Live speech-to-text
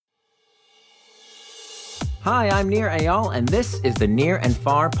Hi, I'm Nir Eyal, and this is the Near and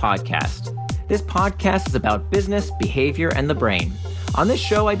Far podcast. This podcast is about business, behavior, and the brain. On this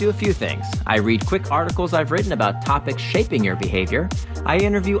show, I do a few things. I read quick articles I've written about topics shaping your behavior. I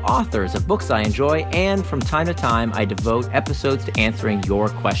interview authors of books I enjoy, and from time to time, I devote episodes to answering your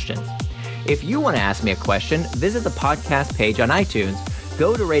questions. If you want to ask me a question, visit the podcast page on iTunes,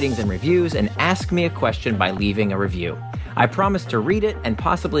 go to ratings and reviews, and ask me a question by leaving a review. I promise to read it and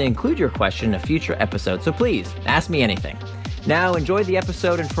possibly include your question in a future episode, so please, ask me anything. Now, enjoy the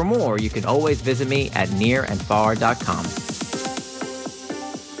episode, and for more, you can always visit me at nearandfar.com.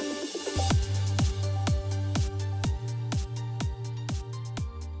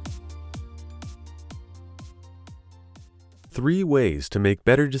 Three Ways to Make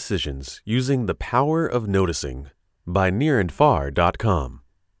Better Decisions Using the Power of Noticing by nearandfar.com.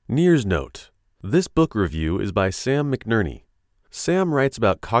 Nir's Note. This book review is by Sam McNerney. Sam writes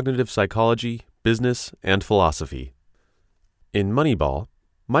about cognitive psychology, business, and philosophy. In Moneyball,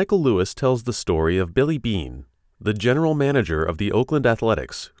 Michael Lewis tells the story of Billy Beane, the general manager of the Oakland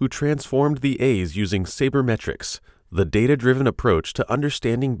Athletics who transformed the A's using sabermetrics, the data-driven approach to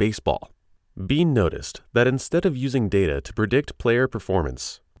understanding baseball. Beane noticed that instead of using data to predict player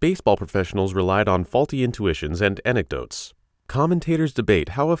performance, baseball professionals relied on faulty intuitions and anecdotes. Commentators debate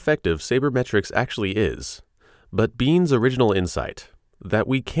how effective sabermetrics actually is, but Beane's original insight, that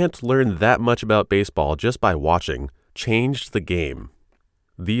we can't learn that much about baseball just by watching, changed the game.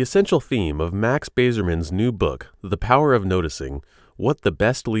 The essential theme of Max Bazerman's new book, The Power of Noticing, What the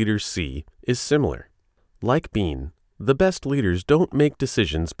Best Leaders See, is similar. Like Beane, the best leaders don't make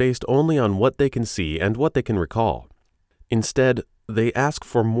decisions based only on what they can see and what they can recall. Instead, they ask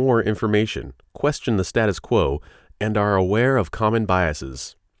for more information, question the status quo, and are aware of common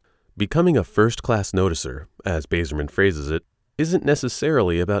biases. Becoming a first-class noticer, as Bazerman phrases it, isn't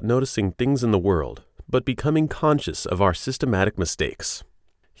necessarily about noticing things in the world, but becoming conscious of our systematic mistakes.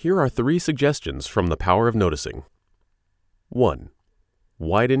 Here are 3 suggestions from The Power of Noticing. 1.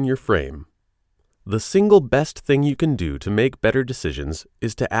 Widen your frame. The single best thing you can do to make better decisions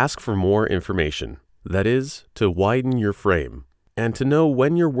is to ask for more information. That is, to widen your frame, and to know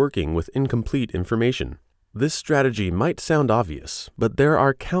when you're working with incomplete information. This strategy might sound obvious, but there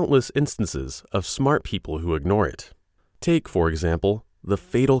are countless instances of smart people who ignore it. Take, for example, the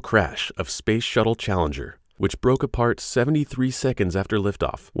fatal crash of Space Shuttle Challenger, which broke apart 73 seconds after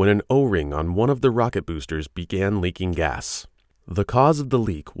liftoff when an O-ring on one of the rocket boosters began leaking gas. The cause of the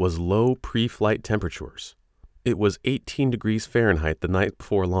leak was low pre-flight temperatures. It was 18 degrees Fahrenheit the night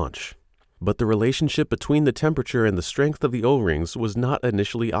before launch. But the relationship between the temperature and the strength of the O-rings was not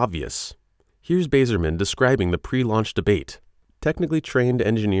initially obvious. Here's Bazerman describing the pre-launch debate. Technically trained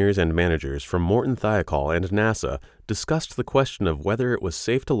engineers and managers from Morton Thiokol and NASA discussed the question of whether it was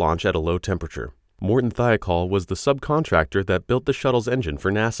safe to launch at a low temperature. Morton Thiokol was the subcontractor that built the shuttle's engine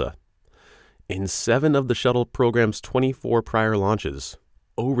for NASA. In 7 of the shuttle program's 24 prior launches,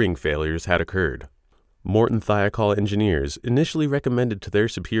 O-ring failures had occurred. Morton Thiokol engineers initially recommended to their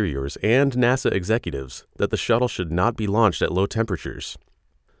superiors and NASA executives that the shuttle should not be launched at low temperatures.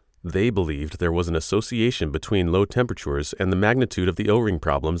 They believed there was an association between low temperatures and the magnitude of the O-ring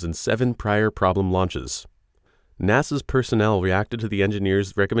problems in 7 prior problem launches. NASA's personnel reacted to the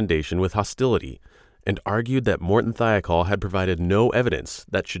engineers' recommendation with hostility and argued that Morton Thiokol had provided no evidence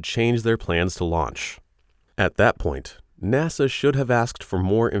that should change their plans to launch. At that point, NASA should have asked for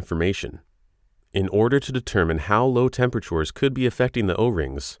more information. In order to determine how low temperatures could be affecting the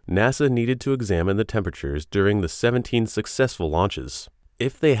O-rings, NASA needed to examine the temperatures during the 17 successful launches.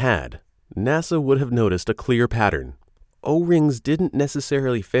 If they had, NASA would have noticed a clear pattern. O-rings didn't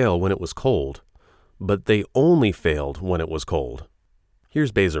necessarily fail when it was cold, but they only failed when it was cold.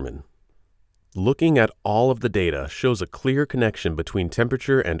 Here's Bazerman. Looking at all of the data shows a clear connection between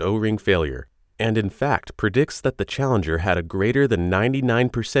temperature and O-ring failure, and in fact predicts that the Challenger had a greater than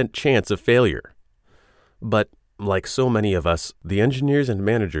 99% chance of failure. But, like so many of us, the engineers and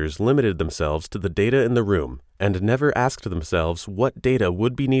managers limited themselves to the data in the room and never asked themselves what data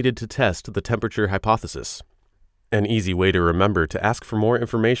would be needed to test the temperature hypothesis. An easy way to remember to ask for more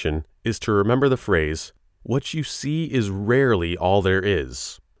information is to remember the phrase, "What you see is rarely all there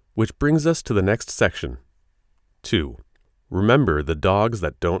is," which brings us to the next section. 2. Remember the dogs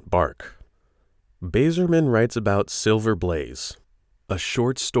that don't bark. Bazerman writes about Silver Blaze, a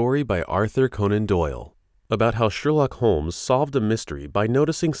short story by Arthur Conan Doyle, about how Sherlock Holmes solved a mystery by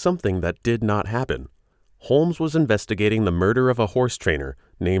noticing something that did not happen. Holmes was investigating the murder of a horse trainer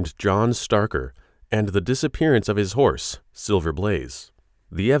named John Starker and the disappearance of his horse, Silver Blaze.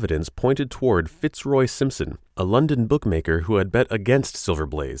 The evidence pointed toward Fitzroy Simpson, a London bookmaker who had bet against Silver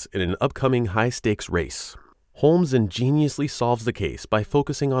Blaze in an upcoming high-stakes race. Holmes ingeniously solves the case by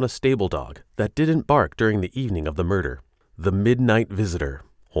focusing on a stable dog that didn't bark during the evening of the murder. The midnight visitor,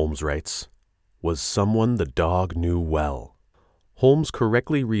 Holmes writes, was someone the dog knew well. Holmes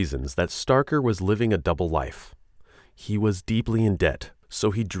correctly reasons that Starker was living a double life. He was deeply in debt, so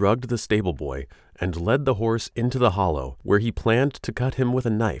he drugged the stable boy and led the horse into the hollow where he planned to cut him with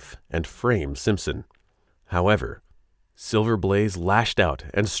a knife and frame Simpson. However, Silver Blaze lashed out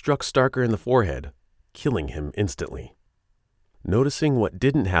and struck Starker in the forehead, killing him instantly. Noticing what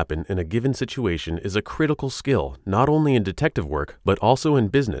didn't happen in a given situation is a critical skill not only in detective work but also in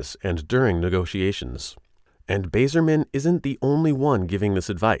business and during negotiations. And Bazerman isn't the only one giving this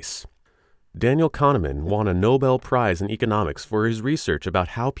advice. Daniel Kahneman won a Nobel Prize in economics for his research about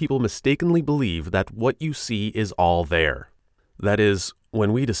how people mistakenly believe that what you see is all there. That is,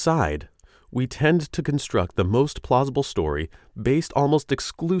 when we decide, we tend to construct the most plausible story based almost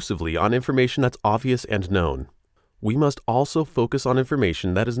exclusively on information that's obvious and known. We must also focus on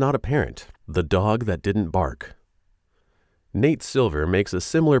information that is not apparent, the dog that didn't bark. Nate Silver makes a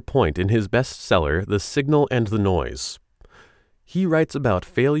similar point in his bestseller, The Signal and the Noise. He writes about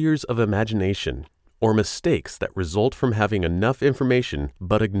failures of imagination, or mistakes that result from having enough information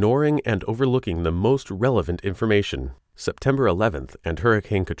but ignoring and overlooking the most relevant information. September 11th and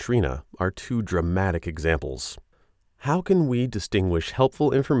Hurricane Katrina are two dramatic examples. How can we distinguish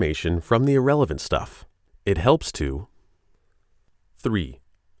helpful information from the irrelevant stuff? It helps to 3.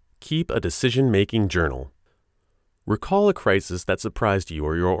 Keep a decision-making journal. Recall a crisis that surprised you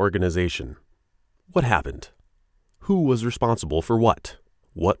or your organization. What happened? Who was responsible for what?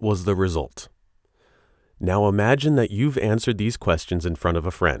 What was the result? Now imagine that you've answered these questions in front of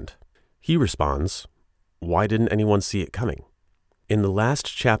a friend. He responds, "Why didn't anyone see it coming?" In the last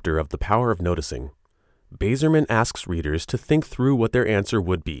chapter of The Power of Noticing, Bazerman asks readers to think through what their answer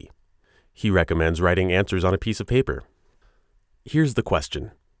would be. He recommends writing answers on a piece of paper. Here's the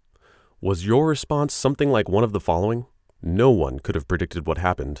question. Was your response something like one of the following? No one could have predicted what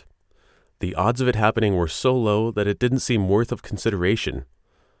happened. The odds of it happening were so low that it didn't seem worth of consideration.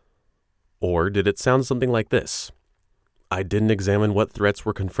 Or did it sound something like this? I didn't examine what threats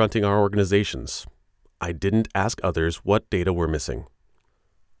were confronting our organizations. I didn't ask others what data were missing.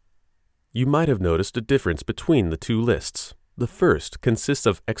 You might have noticed a difference between the two lists. The first consists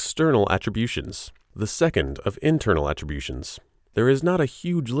of external attributions, the second of internal attributions. There is not a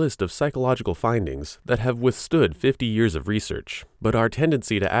huge list of psychological findings that have withstood 50 years of research, but our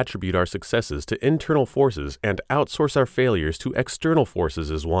tendency to attribute our successes to internal forces and outsource our failures to external forces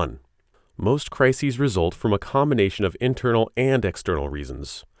is one. Most crises result from a combination of internal and external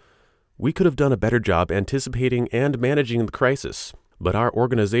reasons. We could have done a better job anticipating and managing the crisis, but our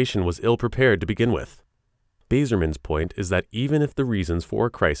organization was ill-prepared to begin with. Bazerman's point is that even if the reasons for a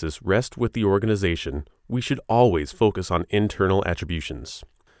crisis rest with the organization, we should always focus on internal attributions.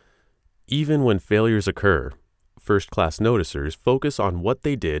 Even when failures occur, first-class noticers focus on what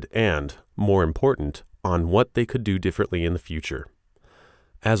they did and, more important, on what they could do differently in the future.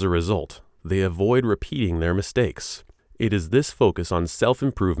 As a result, they avoid repeating their mistakes. It is this focus on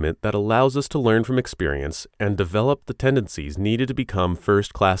self-improvement that allows us to learn from experience and develop the tendencies needed to become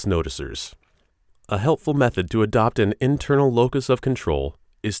first-class noticers. A helpful method to adopt an internal locus of control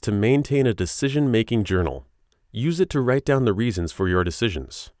is to maintain a decision-making journal. Use it to write down the reasons for your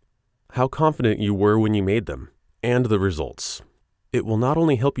decisions, how confident you were when you made them, and the results. It will not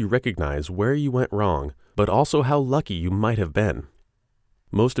only help you recognize where you went wrong, but also how lucky you might have been.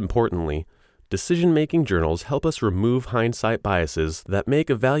 Most importantly, decision-making journals help us remove hindsight biases that make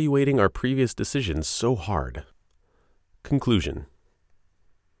evaluating our previous decisions so hard. Conclusion.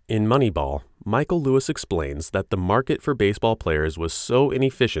 In Moneyball, Michael Lewis explains that the market for baseball players was so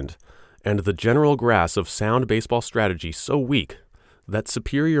inefficient and the general grasp of sound baseball strategy so weak that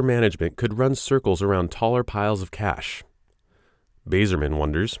superior management could run circles around taller piles of cash. Bazerman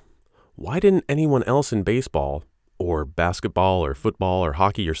wonders, why didn't anyone else in baseball, or basketball or football or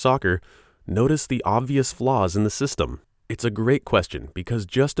hockey or soccer, notice the obvious flaws in the system? It's a great question because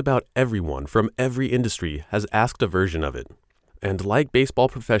just about everyone from every industry has asked a version of it. And like baseball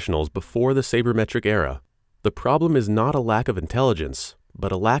professionals before the sabermetric era, the problem is not a lack of intelligence,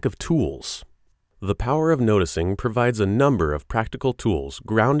 but a lack of tools. The Power of Noticing provides a number of practical tools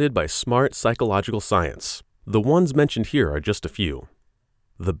grounded by smart psychological science. The ones mentioned here are just a few.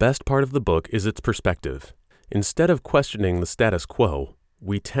 The best part of the book is its perspective. Instead of questioning the status quo,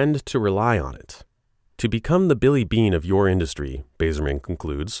 we tend to rely on it. To become the Billy Bean of your industry, Bazerman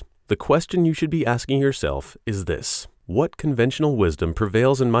concludes, the question you should be asking yourself is this: what conventional wisdom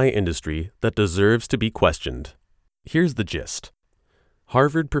prevails in my industry that deserves to be questioned? Here's the gist.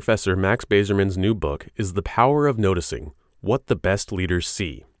 Harvard professor Max Bazerman's new book is The Power of Noticing: What the Best Leaders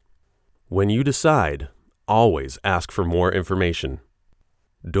See. When you decide, always ask for more information.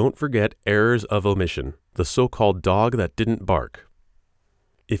 Don't forget errors of omission, the so-called dog that didn't bark.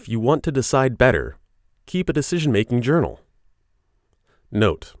 If you want to decide better, keep a decision-making journal.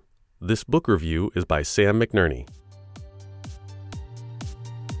 Note: this book review is by Sam McNerney.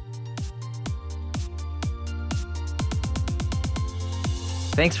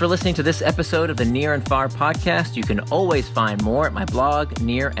 Thanks for listening to this episode of the Near and Far podcast. You can always find more at my blog,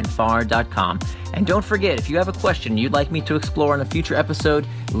 nearandfar.com. And don't forget, if you have a question you'd like me to explore in a future episode,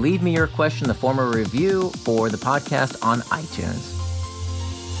 leave me your question in the form of a review for the podcast on iTunes.